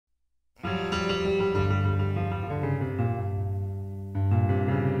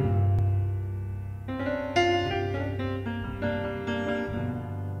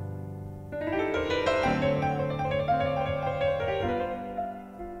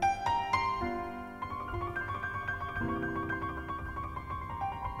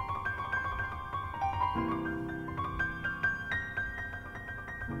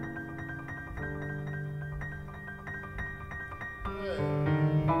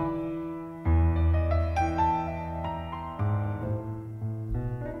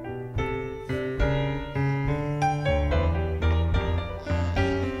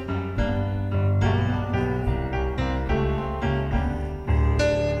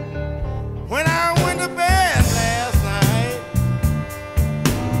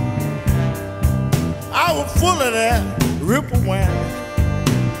of that ripple wine.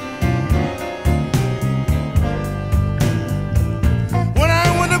 When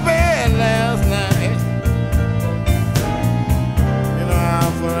I went to bed last night, you know, I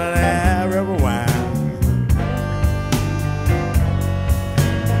was full of that ripple wine.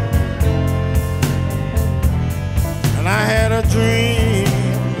 And I had a dream,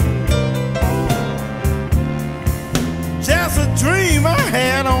 just a dream I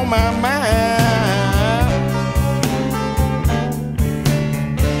had on my mind.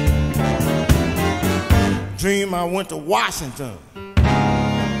 Dream I went to Washington,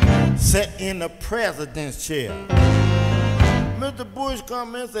 sat in the president's chair. Mr. Bush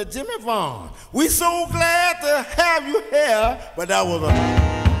come in and said, Jimmy Vaughn, we so glad to have you here, but that was a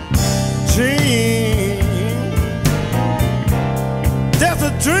dream. Just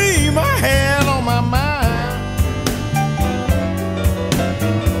a dream I had on my mind.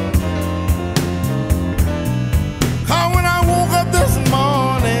 Cause when I woke up this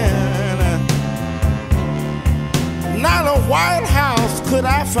morning, not a White House could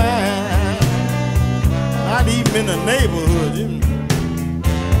I find, not even in the neighborhood.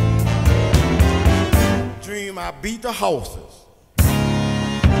 Dream I beat the horses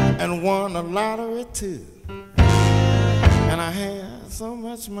and won the lottery too. And I had so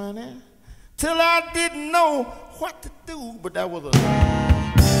much money till I didn't know what to do, but that was a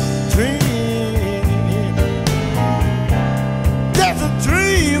dream. That's a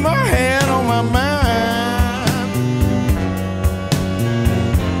dream I had on my mind.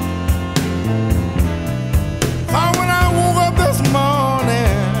 Oh, when I woke up this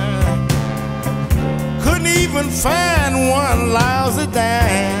morning, couldn't even find one lousy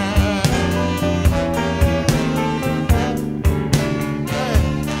dime.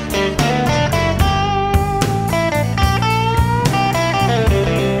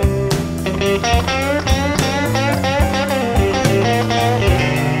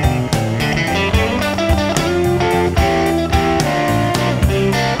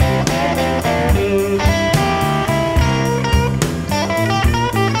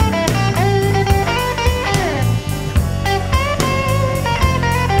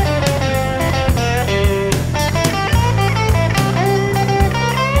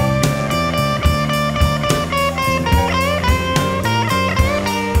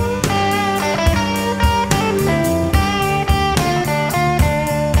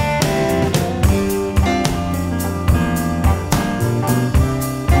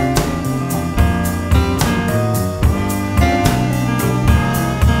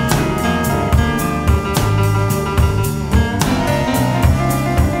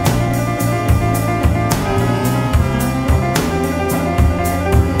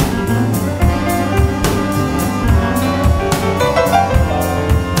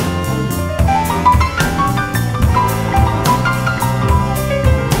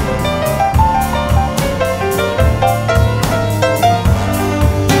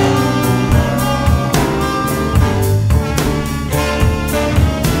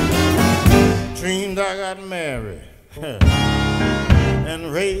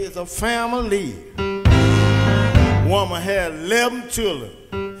 Family. Woman had 11 children,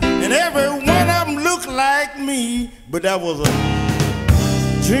 and every one of them looked like me, but that was a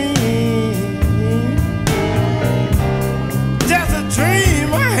dream. Just a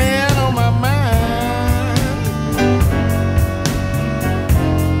dream I had on my mind.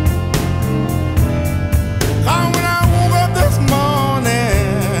 Cause when I woke up this morning,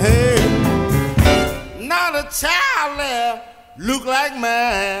 hey, not a child there look like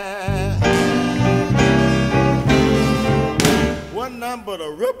mine. One number but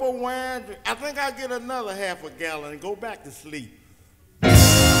a ripple wine. I think I'll get another half a gallon and go back to sleep.